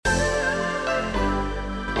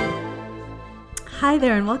Hi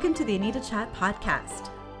there, and welcome to the Anita Chat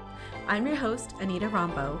podcast. I'm your host, Anita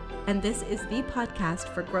Rombo, and this is the podcast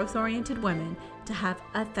for growth-oriented women to have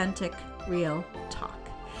authentic, real talk.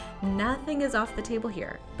 Nothing is off the table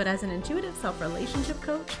here, but as an intuitive self-relationship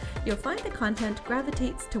coach, you'll find the content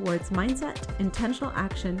gravitates towards mindset, intentional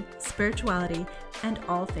action, spirituality, and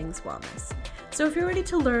all things wellness. So if you're ready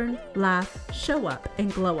to learn, laugh, show up,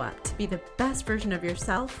 and glow up to be the best version of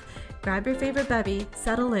yourself, grab your favorite bevy,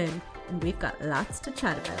 settle in, and we've got lots to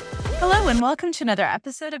chat about. Hello, and welcome to another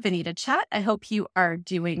episode of Anita Chat. I hope you are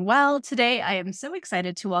doing well. Today, I am so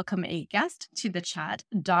excited to welcome a guest to the chat,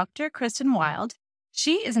 Dr. Kristen Wild.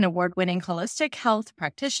 She is an award-winning holistic health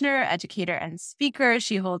practitioner, educator, and speaker.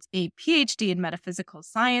 She holds a PhD in metaphysical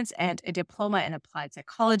science and a diploma in applied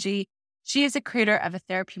psychology. She is a creator of a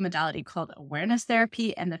therapy modality called awareness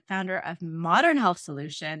therapy and the founder of Modern Health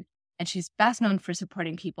Solution. And she's best known for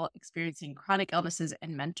supporting people experiencing chronic illnesses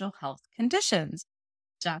and mental health conditions.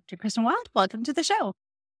 Dr. Kristen Wild, welcome to the show.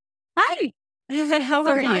 Hi. How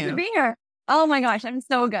are Glad you? to be here. Oh my gosh, I'm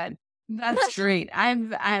so good. That's great.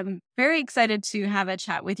 I'm very excited to have a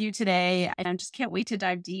chat with you today. And I just can't wait to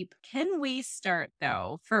dive deep. Can we start,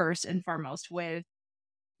 though, first and foremost with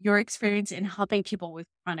your experience in helping people with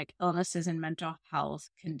chronic illnesses and mental health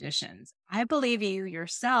conditions? I believe you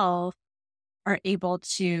yourself are able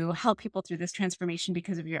to help people through this transformation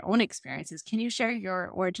because of your own experiences. Can you share your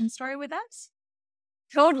origin story with us?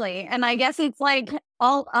 Totally. And I guess it's like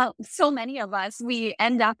so many of us, we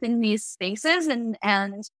end up in these spaces and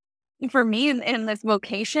for me in this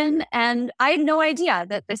vocation, and I had no idea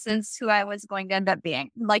that this is who I was going to end up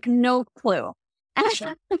being, like no clue.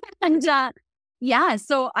 And yeah,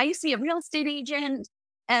 so I used to be a real estate agent,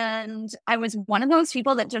 and I was one of those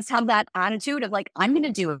people that just had that attitude of like, I'm going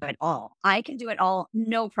to do it all. I can do it all,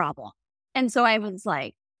 no problem. And so I was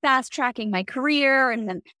like fast tracking my career and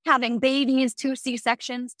then having babies, 2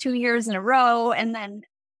 C-sections, 2 years in a row. And then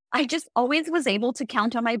I just always was able to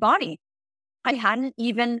count on my body. I hadn't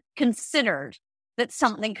even considered that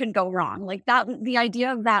something could go wrong. Like that, the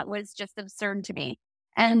idea of that was just absurd to me.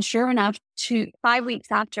 And sure enough, 5 weeks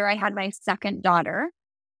after I had my second daughter,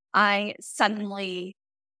 I suddenly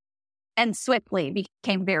and swiftly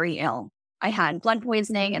became very ill. I had blood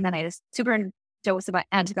poisoning, and then I had a super dose of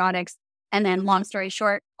antibiotics. And then long story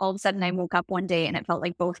short, all of a sudden I woke up one day and it felt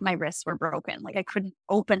like both my wrists were broken. Like I couldn't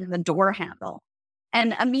open the door handle,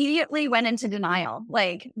 and immediately went into denial,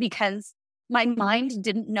 like, because my mind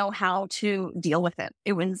didn't know how to deal with it.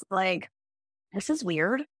 It was like, this is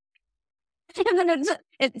weird. And then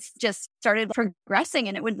it's just started progressing,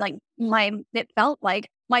 and it would like it felt like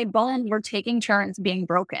my bones were taking turns being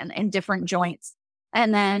broken in different joints.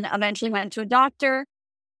 And then eventually went to a doctor,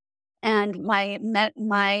 and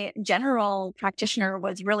my general practitioner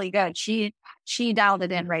was really good. She dialed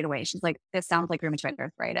it in right away. She's like, this sounds like rheumatoid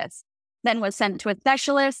arthritis. Then was sent to a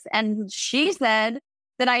specialist, and she said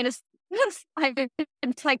that I had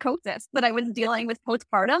psychosis, that I was dealing with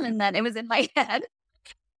postpartum, and that it was in my head.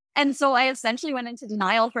 And so I essentially went into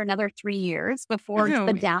denial for another 3 years before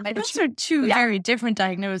the damage. Those are two very different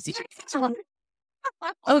diagnoses.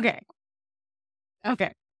 Okay,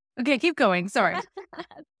 keep going. Sorry.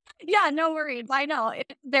 Yeah, no worries. I know.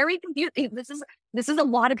 It's very confusing. This is a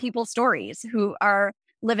lot of people's stories who are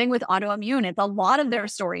living with autoimmune. It's a lot of their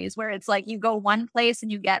stories where it's like you go one place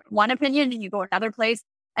and you get one opinion, and you go another place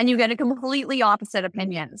and you get a completely opposite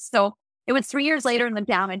opinion. So it was 3 years later, and the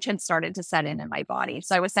damage had started to set in my body.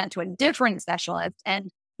 So I was sent to a different specialist,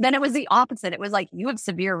 and then it was the opposite. It was like, you have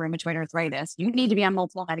severe rheumatoid arthritis. You need to be on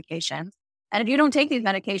multiple medications. And if you don't take these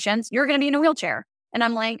medications, you're going to be in a wheelchair. And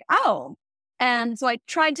I'm like, oh. And so I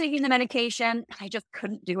tried taking the medication. I just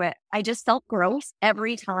couldn't do it. I just felt gross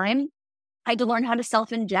every time. I had to learn how to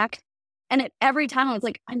self-inject. And every time I was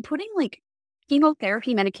like, I'm putting like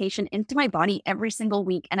chemotherapy medication into my body every single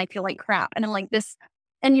week, and I feel like crap. And I'm like, this.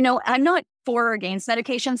 And, you know, I'm not for or against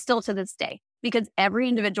medication still to this day, because every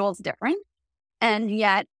individual is different. And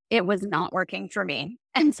yet it was not working for me.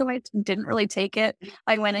 And so I didn't really take it.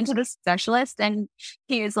 I went into the specialist, and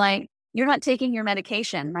he was like, you're not taking your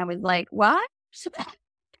medication. And I was like, what?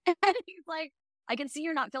 And he's like, I can see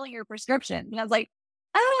you're not filling your prescription. And I was like,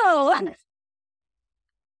 oh.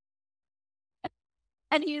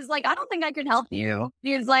 And he's like, I don't think I can help you.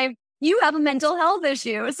 He's like, you have a mental health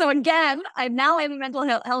issue. So again, I now have a mental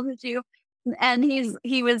health issue. And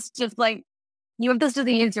he was just like, you have this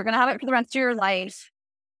disease. You're going to have it for the rest of your life.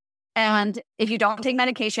 And if you don't take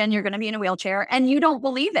medication, you're going to be in a wheelchair, and you don't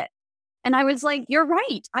believe it. And I was like, you're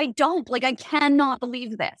right. I don't. Like, I cannot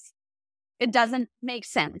believe this. It doesn't make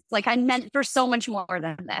sense. Like, I meant for so much more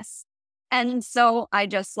than this. And so I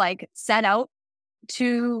just like set out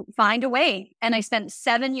to find a way. And I spent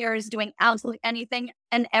 7 years doing absolutely anything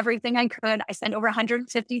and everything I could. I spent over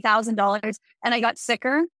 $150,000 and I got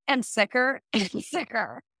sicker and sicker and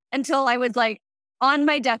sicker until I was like on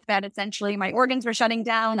my deathbed, essentially. My organs were shutting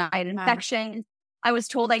down. I had infections. I was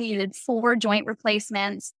told I needed 4 joint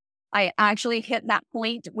replacements. I actually hit that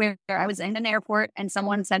point where I was in an airport and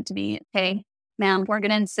someone said to me, "Hey, ma'am, we're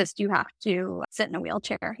going to insist you have to sit in a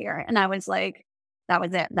wheelchair here." And I was like, that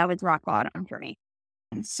was it. That was rock bottom for me.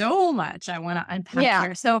 So much I want to unpack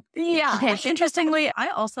here. So, okay, interestingly, I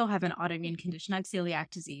also have an autoimmune condition. I have celiac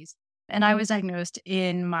disease. And I was diagnosed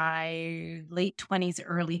in my late 20s,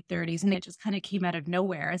 early 30s, and it just kind of came out of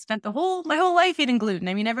nowhere. I spent my whole life eating gluten.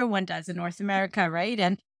 I mean, everyone does in North America, right?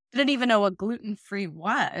 And didn't even know what gluten-free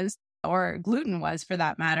was, or gluten was for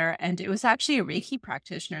that matter. And it was actually a Reiki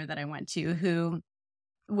practitioner that I went to who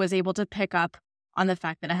was able to pick up on the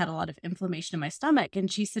fact that I had a lot of inflammation in my stomach.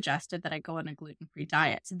 And she suggested that I go on a gluten-free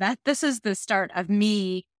diet. So this is the start of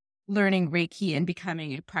me learning Reiki and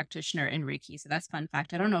becoming a practitioner in Reiki. So that's a fun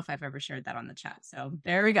fact. I don't know if I've ever shared that on the chat. So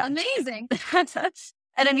there we go. Amazing.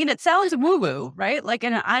 And I mean, it sounds woo-woo, right? Like,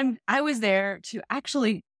 and I was there to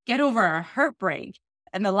actually get over a heartbreak.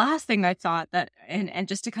 And the last thing I thought and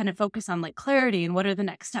just to kind of focus on like clarity and what are the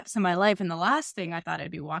next steps in my life. And the last thing I thought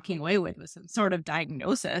I'd be walking away with was some sort of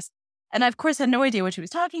diagnosis. And I, of course, had no idea what she was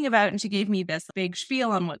talking about. And she gave me this big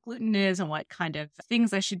spiel on what gluten is and what kind of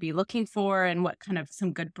things I should be looking for and what kind of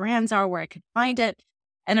some good brands are where I could find it.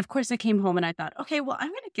 And of course, I came home and I thought, okay, well, I'm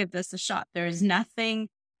going to give this a shot. There's nothing,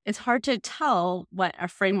 it's hard to tell what a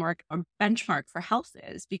framework or benchmark for health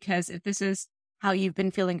is, because if this is how you've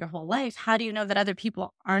been feeling your whole life, how do you know that other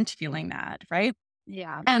people aren't feeling that, right?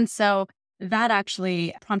 Yeah. And so that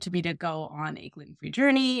actually prompted me to go on a gluten-free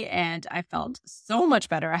journey, and I felt so much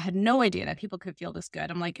better. I had no idea that people could feel this good.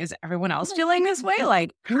 I'm like, is everyone else feeling this way?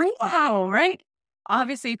 Like, wow, right?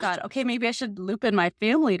 Obviously thought, okay, maybe I should loop in my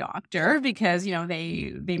family doctor because, you know,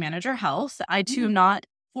 they manage our health. I too am not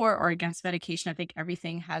for or against medication. I think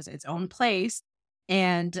everything has its own place.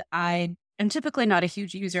 And I am typically not a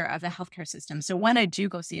huge user of the healthcare system. So when I do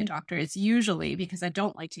go see a doctor, it's usually because I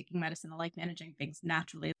don't like taking medicine. I like managing things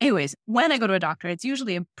naturally. Anyways, when I go to a doctor, it's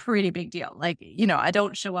usually a pretty big deal. Like, you know, I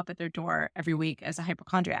don't show up at their door every week as a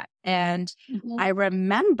hypochondriac. And I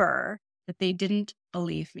remember that they didn't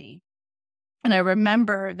believe me. And I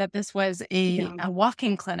remember that this was a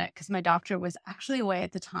walk-in clinic because my doctor was actually away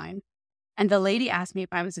at the time. And the lady asked me if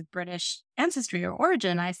I was of British ancestry or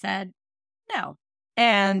origin. I said, no.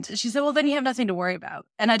 And she said, well, then you have nothing to worry about.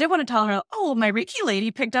 And I did want to tell her, oh, my Reiki lady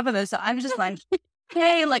picked up on this. So I'm just like,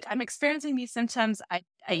 hey, like I'm experiencing these symptoms. I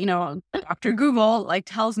you know, Dr. Google like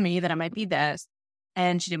tells me that I might be this.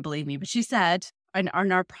 And she didn't believe me. But she said, in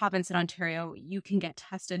our province in Ontario, you can get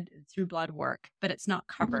tested through blood work, but it's not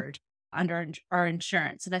covered under our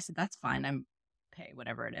insurance. And I said, that's fine. I'm pay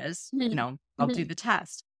whatever it is. You know, I'll do the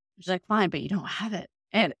test. She's like, fine, but you don't have it.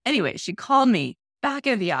 And anyway, she called me back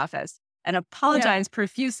in the office and apologized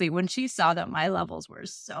profusely when she saw that my levels were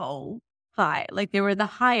so high. Like they were the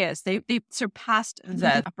highest. They surpassed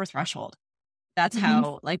the upper threshold. That's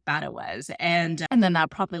how like bad it was. And then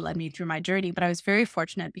that probably led me through my journey. But I was very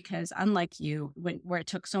fortunate because unlike you, where it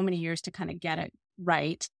took so many years to kind of get it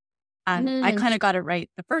right, I kind of got it right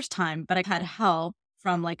the first time, but I had help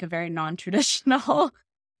from like a very non-traditional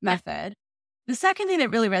method. The second thing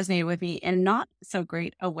that really resonated with me in not so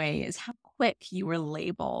great a way is how quick you were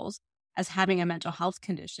labeled as having a mental health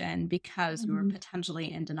condition because you were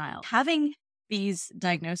potentially in denial. Having these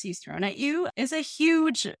diagnoses thrown at you is a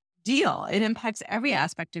huge deal. It impacts every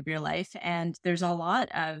aspect of your life. And there's a lot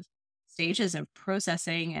of stages of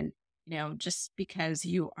processing. And, you know, just because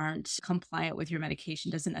you aren't compliant with your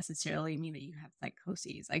medication doesn't necessarily mean that you have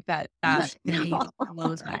psychoses. Like that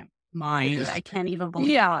blows my mind. I can't even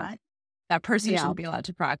believe that person shouldn't be allowed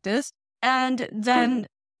to practice. And then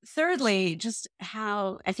thirdly, just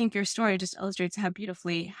how I think your story just illustrates how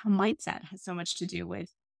beautifully how mindset has so much to do with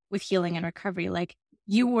healing and recovery. Like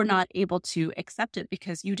you were not able to accept it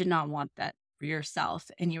because you did not want that for yourself.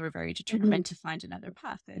 And you were very determined to find another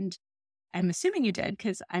path. And I'm assuming you did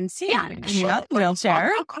because I'm seeing you in your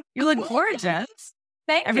wheelchair. You look gorgeous.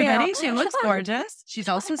 Thank Everybody, you. she looks gorgeous. She's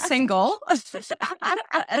also single. I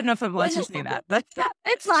don't know if I'm allowed to say that, but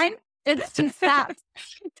it's fine. It's just that.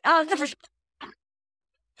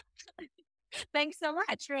 Thanks so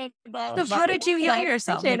much. So how did you heal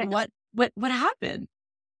yourself? Like, what happened?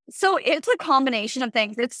 So it's a combination of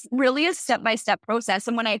things. It's really a step-by-step process.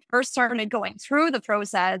 And when I first started going through the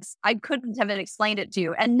process, I couldn't have explained it to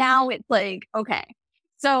you. And now it's like, okay.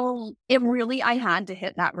 So I had to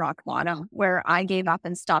hit that rock bottom where I gave up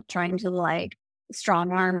and stopped trying to like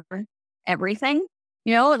strong arm everything.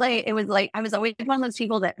 Like it was like, I was always one of those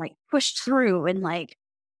people that like pushed through and like,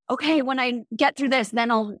 okay, when I get through this,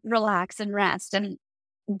 then I'll relax and rest, and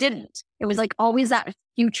didn't. It was like always that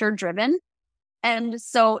future driven. And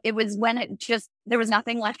so it was when there was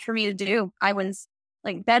nothing left for me to do. I was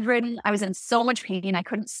like bedridden. I was in so much pain. I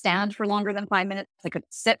couldn't stand for longer than 5 minutes. I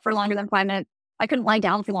couldn't sit for longer than 5 minutes. I couldn't lie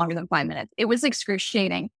down for longer than 5 minutes. It was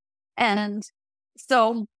excruciating. And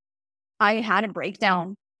so I had a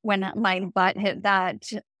breakdown when my butt hit that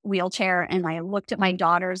wheelchair, and I looked at my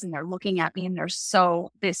daughters and they're looking at me and there's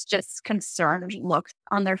this just concerned look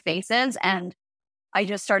on their faces. And I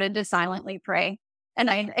just started to silently pray. And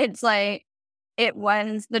it's like, it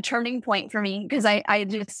was the turning point for me, because I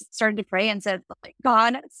just started to pray and said, like,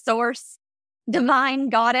 God, source, divine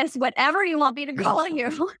goddess, whatever you want me to call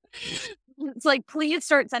you. It's like, please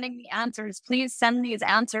start sending me answers. Please send these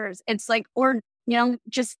answers. It's like, or,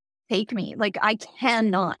 just take me. Like, I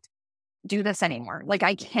cannot do this anymore. Like,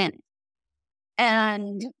 I can't.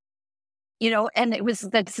 And, and it was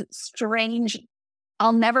that strange,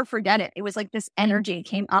 I'll never forget it. It was like this energy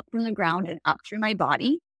came up from the ground and up through my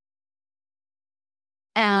body.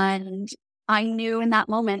 And I knew in that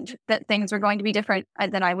moment that things were going to be different,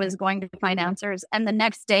 that I was going to find answers. And the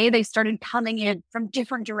next day they started coming in from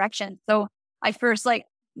different directions. So I first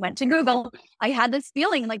went to Google. I had this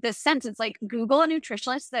feeling, like this sense. It's like, Google a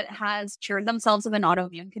nutritionist that has cured themselves of an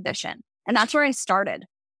autoimmune condition. And that's where I started,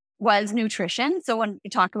 was nutrition. So when we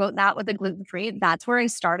talk about that with the gluten-free, that's where I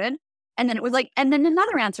started. And then it was like, and then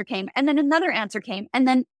another answer came, and then another answer came. And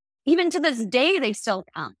then even to this day, they still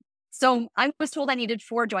come. So I was told I needed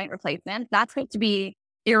 4 joint replacements. That's going to be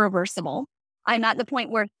irreversible. I'm at the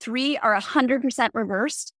point where 3 are 100%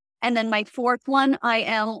 reversed. And then my 4th one, I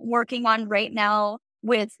am working on right now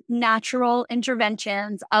with natural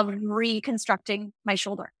interventions of reconstructing my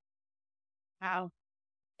shoulder. Wow.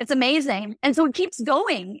 It's amazing. And so it keeps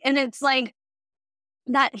going. And it's like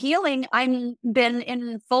that healing. I've been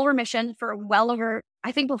in full remission for well over,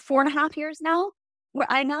 I think, about 4.5 years now, where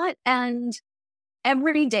I'm at. And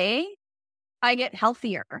every day I get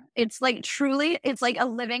healthier. It's like, truly, it's like a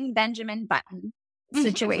living Benjamin Button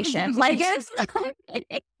situation. Like, that's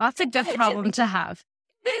a good problem to have.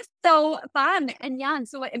 It's so fun. And and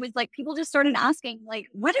so it was like, people just started asking, like,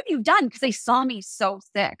 what have you done? Because they saw me so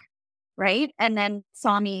sick, right? And then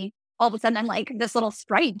saw me all of a sudden, I'm like this little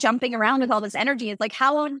sprite jumping around with all this energy. It's like,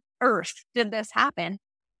 how on earth did this happen?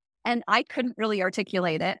 And I couldn't really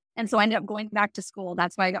articulate it. And so I ended up going back to school.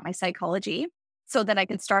 That's why I got my psychology, so that I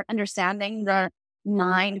could start understanding the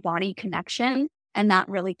mind-body connection. And that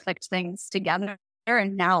really clicked things together.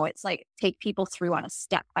 And now it's like, take people through on a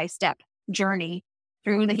step-by-step journey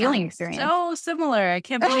through the healing experience. So similar. I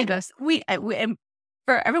can't believe this. And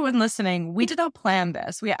for everyone listening, we did not plan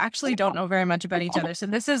this. We actually don't know very much about each other. So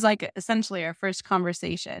this is like essentially our first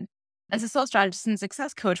conversation. As a soul strategist and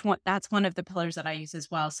success coach, that's one of the pillars that I use as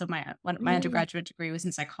well. So my undergraduate degree was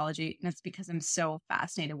in psychology, and it's because I'm so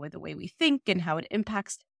fascinated with the way we think and how it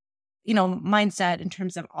impacts, mindset in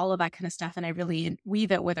terms of all of that kind of stuff. And I really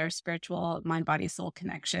weave it with our spiritual mind, body, soul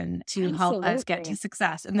connection to help us get to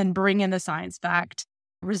success, and then bring in the science-backed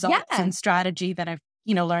results and strategy that I've,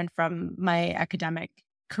 learned from my academic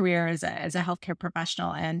career as a healthcare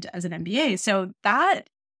professional and as an MBA. So that,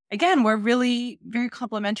 again, we're really very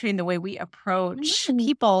complementary in the way we approach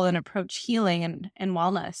people and approach healing and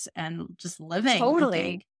wellness and just living.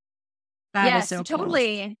 Totally. That is so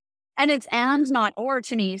totally. Cool. And it's and not or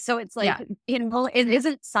to me. So it's like, it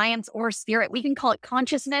isn't science or spirit. We can call it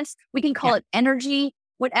consciousness. We can call it energy,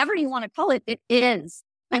 whatever you want to call it. It is.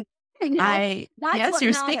 Yes,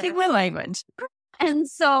 you're speaking my language. And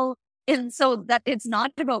so that it's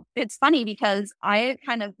not about, it's funny because I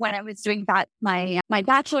kind of, when I was doing that, my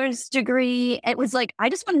bachelor's degree, it was like, I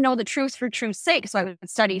just want to know the truth for truth's sake. So I would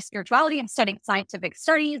study spirituality, I'm studying scientific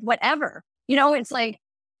studies, whatever, it's like,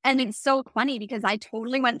 and it's so funny because I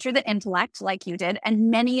totally went through the intellect like you did.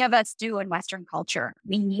 And many of us do in Western culture.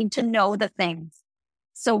 We need to know the things.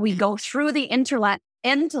 So we go through the intellect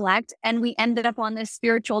and we ended up on this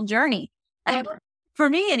spiritual journey. For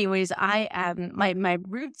me, anyways, I am, my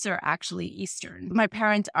roots are actually Eastern. My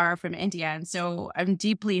parents are from India. And so I'm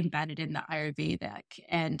deeply embedded in the Ayurvedic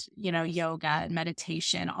and, yoga and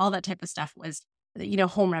meditation, all that type of stuff was,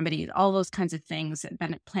 home remedies, all those kinds of things,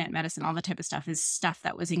 plant medicine, all that type of stuff is stuff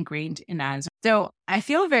that was ingrained in us. So I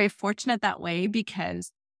feel very fortunate that way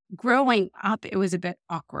because growing up, it was a bit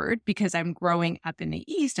awkward because I'm growing up in the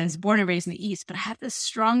East. I was born and raised in the East, but I have the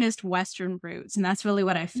strongest Western roots. And that's really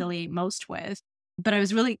what I affiliate most with. But I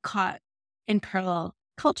was really caught in parallel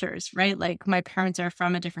cultures, right? Like my parents are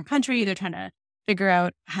from a different country. They're trying to figure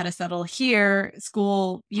out how to settle here.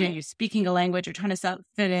 School, you're speaking a language, you're trying to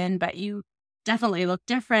fit in, but you definitely look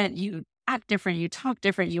different. You act different. You talk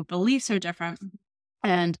different. Your beliefs are different.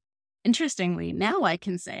 And interestingly, now I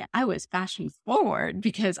can say I was fashion forward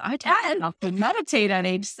because I taught myself to meditate at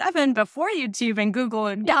age 7 before YouTube and Google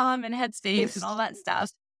and Yum and Headspace and all that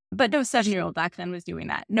stuff. But no 7-year-old back then was doing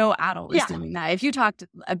that. No adult was doing that. If you talked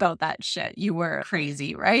about that shit, you were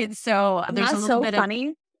crazy, right? So there's a little bit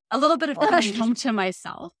of coming home to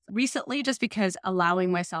myself recently, just because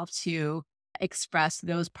allowing myself to express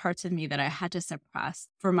those parts of me that I had to suppress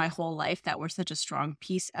for my whole life that were such a strong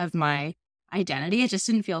piece of my identity. I just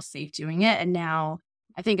didn't feel safe doing it. And now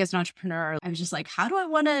I think as an entrepreneur, I was just like, how do I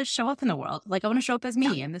want to show up in the world? Like I want to show up as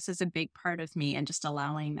me. And this is a big part of me and just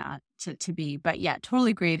allowing that to be. But yeah,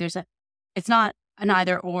 totally agree. It's not an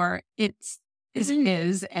either or, it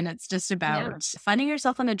is. And it's just about finding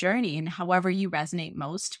yourself on the journey and however you resonate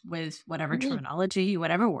most with whatever terminology,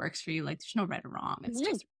 whatever works for you. Like there's no right or wrong. It's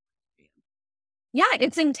just. Yeah,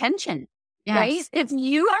 it's intention, right?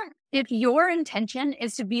 If your intention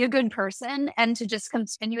is to be a good person and to just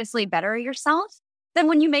continuously better yourself, then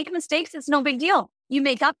when you make mistakes, it's no big deal. You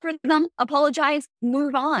make up for them, apologize,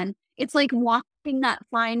 move on. It's like walking that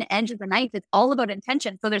fine edge of the knife. It's all about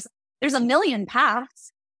intention. So there's a million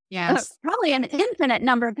paths. Yes. Probably an infinite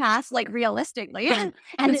number of paths, like realistically. And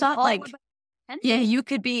it's not like, you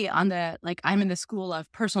could be on the, like, I'm in the school of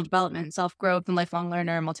personal development, self-growth and lifelong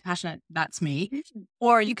learner, multi-passionate. That's me.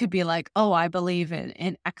 Or you could be like, oh, I believe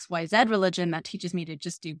in XYZ religion that teaches me to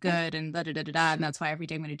just do good and da-da-da-da-da. And that's why every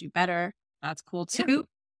day I'm going to do better. That's cool too. Yeah.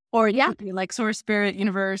 Or you could be like source, spirit,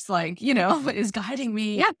 universe, like, is guiding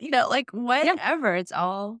me. Yeah. Like whatever. It's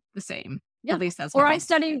all the same. Yeah. At least that's I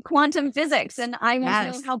studied quantum physics and I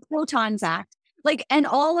know how protons act. Like, and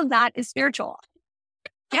all of that is spiritual.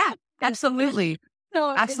 Yeah. Absolutely. No,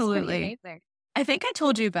 absolutely. I think I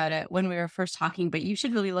told you about it when we were first talking, but you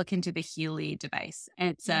should really look into the Healy device.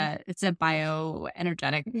 It's a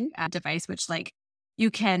bioenergetic device, which like you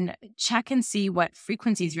can check and see what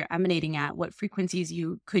frequencies you're emanating at, what frequencies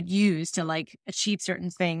you could use to like achieve certain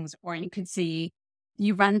things, or you could see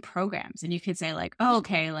you run programs and you could say like, oh,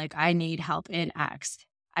 okay, like I need help in X.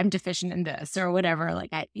 I'm deficient in this or whatever, like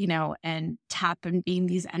and tap and beam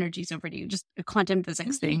these energies over to you. Just a quantum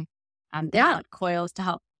physics thing. Coils to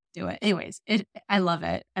help do it. Anyways, I love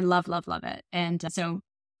it. I love it. And so,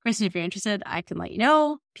 Kristen, if you're interested, I can let you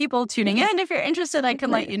know. People tuning in, if you're interested, I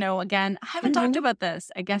can let you know. Again, I haven't talked about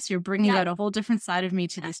this. I guess you're bringing out a whole different side of me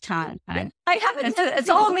to this time. I haven't. It's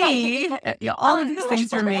all me. All of these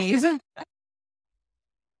things are me.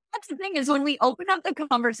 That's the thing is when we open up the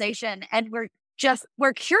conversation and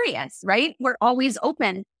we're curious, right? We're always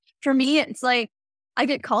open. For me, it's like, I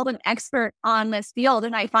get called an expert on this field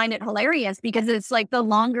and I find it hilarious because it's like the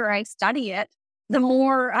longer I study it, the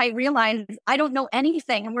more I realize I don't know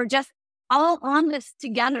anything and we're just all on this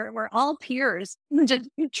together. We're all peers. Just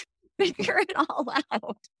figure it all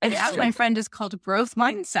out. And as my friend is called growth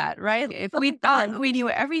mindset, right? If we thought we knew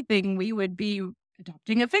everything, we would be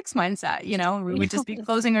adopting a fixed mindset, we would just be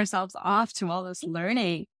closing ourselves off to all this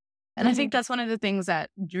learning. And I think that's one of the things that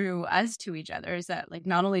drew us to each other is that like,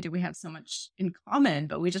 not only do we have so much in common,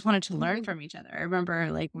 but we just wanted to learn from each other. I remember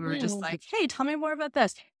like, we were just like, hey, tell me more about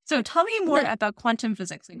this. So tell me more about quantum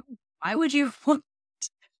physics. Like, why would you want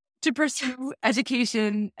to pursue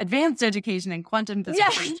education, advanced education in quantum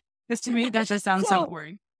physics? Because to me, that just sounds so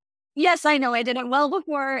boring. Yes, I know. I did it well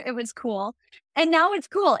before it was cool. And now it's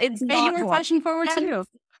cool. It's not you were fashion forward too.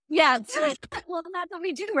 Yeah. Well, that's what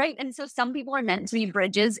we do, right? And so some people are meant to be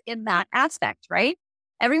bridges in that aspect, right?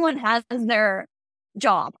 Everyone has their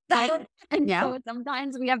job. And so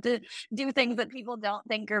sometimes we have to do things that people don't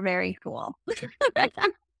think are very cool.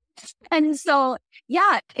 And so,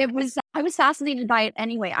 I was fascinated by it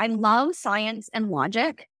anyway. I love science and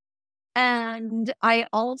logic. And I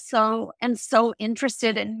also am so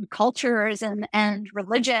interested in cultures and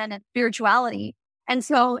religion and spirituality. And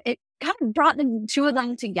so it kind of brought the two of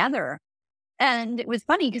them together. And it was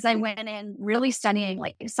funny because I went in really studying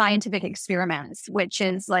like scientific experiments, which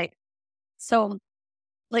is like, so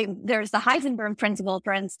like there's the Heisenberg principle,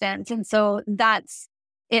 for instance. And so that's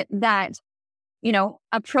it, that,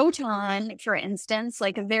 a proton, for instance,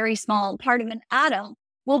 like a very small part of an atom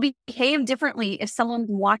will behave differently if someone's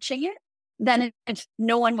watching it than if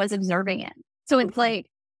no one was observing it. So it's like,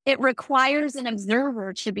 it requires an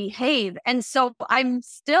observer to behave. And so I'm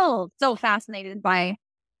still so fascinated by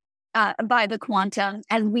the quantum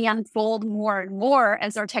as we unfold more and more,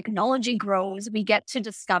 as our technology grows, we get to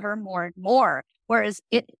discover more and more. Whereas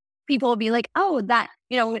people will be like, oh, that,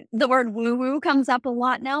 the word woo-woo comes up a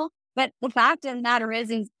lot now. But the fact of the matter is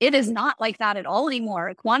it is not like that at all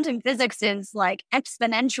anymore. Quantum physics is like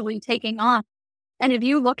exponentially taking off. And if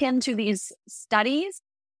you look into these studies,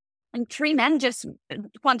 and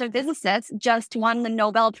quantum physicists just won the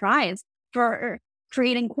Nobel Prize for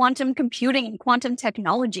creating quantum computing and quantum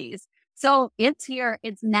technologies. So it's here,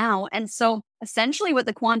 it's now. And so essentially what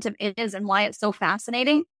the quantum is and why it's so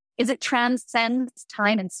fascinating is it transcends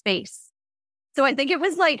time and space. So I think it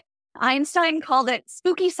was like Einstein called it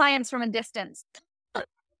spooky science from a distance. And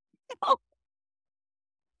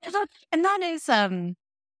that is, I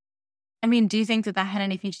mean, do you think that had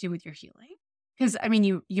anything to do with your healing? Because, I mean,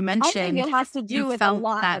 you mentioned it has to do with a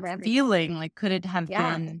lot that of everything. feeling. Like, could it have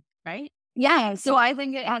been, right? Yeah. So I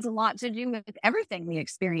think it has a lot to do with everything we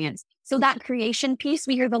experience. So that creation piece,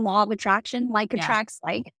 we hear the law of attraction, like attracts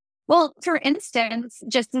like. Well, for instance,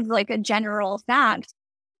 just as like a general fact,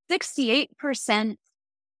 68%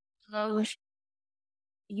 of the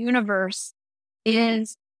universe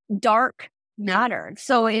is dark matter.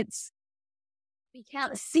 So we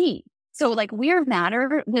can't see. So like we're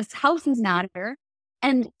matter, this house is matter,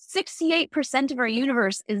 and 68% of our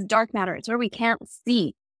universe is dark matter. It's where we can't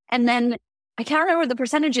see. And then I can't remember the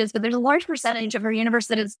percentages, but there's a large percentage of our universe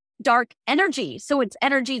that is dark energy. So it's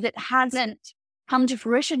energy that hasn't come to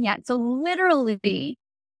fruition yet. So literally,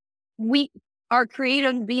 we are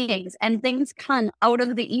creative beings and things come out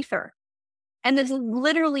of the ether. And this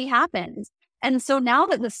literally happens. And so now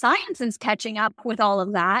that the science is catching up with all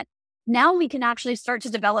of that, now we can actually start to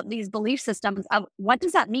develop these belief systems of what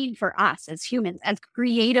does that mean for us as humans, as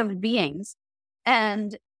creative beings?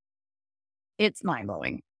 And it's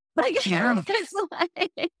mind-blowing. Like, that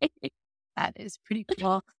is pretty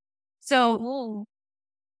cool. So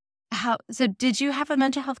did you have a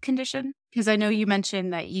mental health condition? Because I know you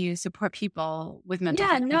mentioned that you support people with mental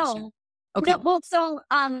health condition. Okay. No, well, so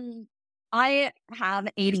I have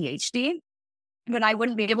ADHD, but I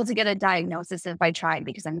wouldn't be able to get a diagnosis if I tried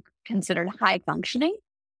because I'm considered high functioning.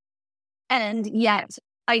 And yet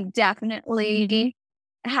I definitely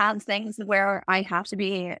have things where I have to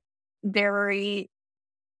be very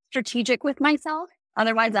strategic with myself.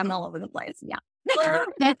 Otherwise, I'm all over the place. Yeah.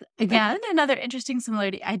 That's, again, another interesting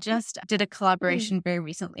similarity. I just did a collaboration very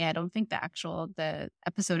recently. I don't think the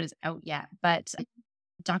episode is out yet, but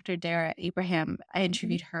Dr. Dara Abraham, I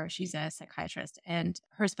interviewed her. She's a psychiatrist and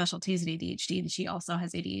her specialty is ADHD, and she also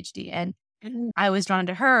has ADHD. And I was drawn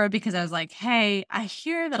to her because I was like, hey, I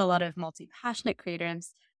hear that a lot of multi-passionate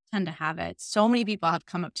creators tend to have it. So many people have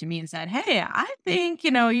come up to me and said, hey, I think,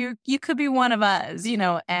 you could be one of us,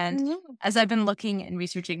 and as I've been looking and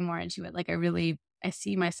researching more into it, like I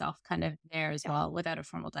see myself kind of there as well without a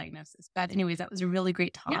formal diagnosis. But anyways, that was a really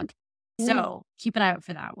great talk. Yeah. So keep an eye out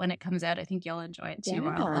for that. When it comes out, I think you'll enjoy it too.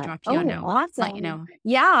 Yeah. I'll drop you a note. Awesome. Let you know.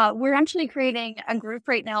 Yeah, we're actually creating a group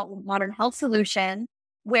right now, Modern Health Solution,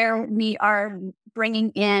 where we are bringing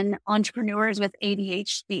in entrepreneurs with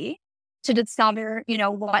ADHD to discover,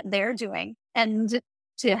 what they're doing and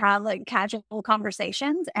to have like casual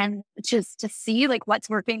conversations and just to see like what's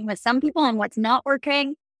working with some people and what's not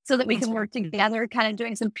working so that we can work together, kind of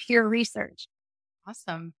doing some peer research.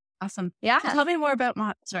 Awesome. Yeah. So tell me more about,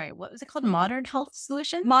 what was it called? Modern Health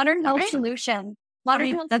Solution? Modern Health Solution.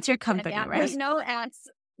 Health that's your company, right? There's no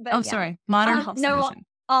ads. But sorry. Modern Health Solution. No,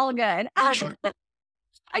 all good. I should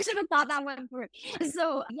have thought that one through.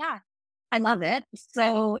 So yeah, I love it.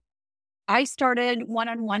 So I started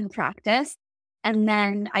one-on-one practice, and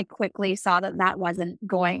then I quickly saw that wasn't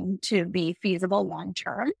going to be feasible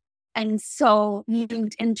long-term. And so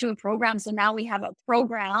moved into a program. So now we have a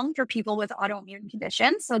program for people with autoimmune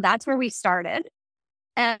conditions. So that's where we started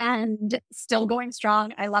and still going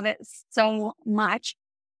strong. I love it so much.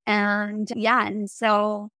 And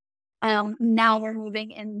so now we're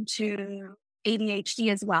moving into ADHD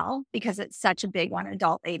as well, because it's such a big one,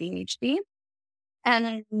 adult ADHD.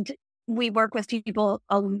 And we work with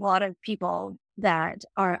a lot of people that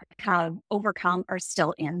have overcome or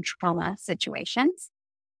still in trauma situations.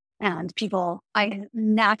 And I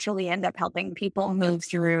naturally end up helping people move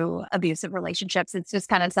through abusive relationships. It's just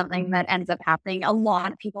kind of something that ends up happening. A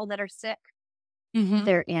lot of people that are sick,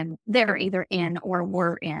 they're either in or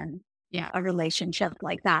were in a relationship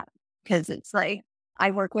like that. Because it's like,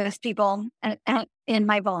 I work with people and in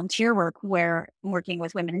my volunteer work where I'm working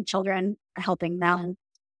with women and children, helping them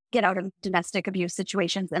get out of domestic abuse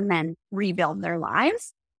situations and then rebuild their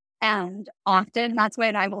lives. And often that's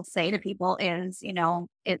what I will say to people is,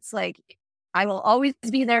 it's like, I will always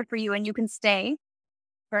be there for you and you can stay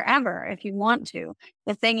forever if you want to.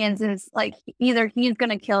 The thing is like, either he's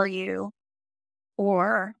going to kill you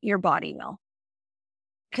or your body will.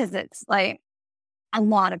 Because it's like, a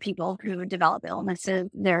lot of people who develop illnesses,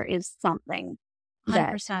 there is something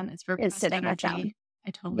that 100%. It's is sitting with them. energy.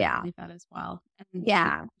 I totally believe that as well. And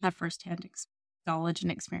Yeah. have firsthand knowledge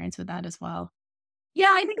and experience with that as well.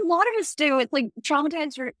 Yeah, I think a lot of us do. It's like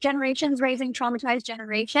traumatized generations raising traumatized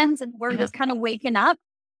generations, and we're just kind of waking up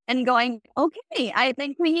and going, okay, I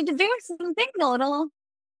think we need to do some things a little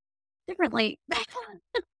differently.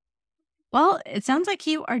 Well, it sounds like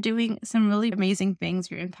you are doing some really amazing things.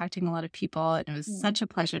 You're impacting a lot of people. And it was such a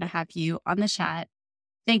pleasure to have you on the chat.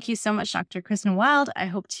 Thank you so much, Dr. Kristen Wild. I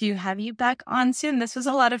hope to have you back on soon. This was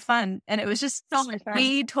a lot of fun. And it was just so much fun.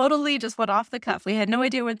 We totally just went off the cuff. We had no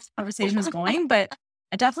idea where this conversation was going, but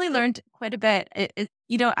I definitely learned quite a bit.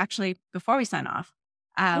 Actually, before we sign off,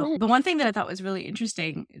 the one thing that I thought was really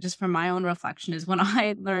interesting, just from my own reflection, is when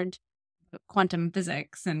I learned quantum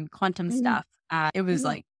physics and quantum stuff, it was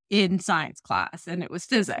like in science class and it was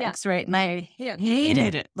physics, right? And I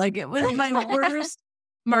hated it. Like it was my worst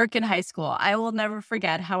mark in high school. I will never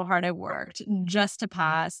forget how hard I worked just to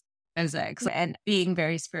pass physics, and being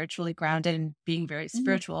very spiritually grounded and being very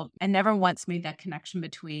spiritual. I never once made that connection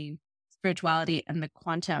between spirituality and the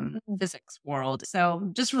quantum physics world.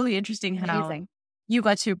 So just really interesting how you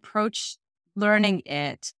got to approach learning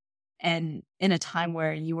it and in a time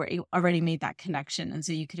where you were already made that connection. And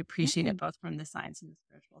so you could appreciate it both from the science and the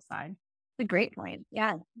spiritual side. It's a great point.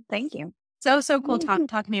 Yeah. Thank you. So cool talking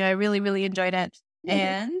to you. I really, really enjoyed it.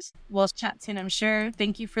 And we'll chat soon, I'm sure.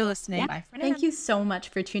 Thank you for listening. Bye for now. Thank you so much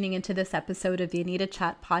for tuning into this episode of the Anita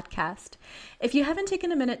Chat podcast. If you haven't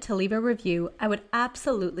taken a minute to leave a review, I would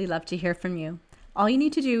absolutely love to hear from you. All you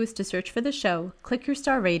need to do is to search for the show, click your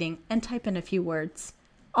star rating, and type in a few words.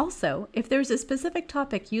 Also, if there's a specific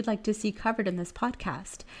topic you'd like to see covered in this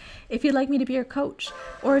podcast, if you'd like me to be your coach,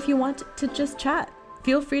 or if you want to just chat,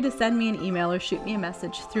 feel free to send me an email or shoot me a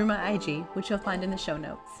message through my IG, which you'll find in the show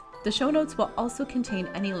notes. The show notes will also contain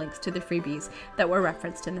any links to the freebies that were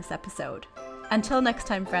referenced in this episode. Until next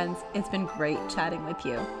time, friends, it's been great chatting with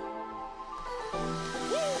you.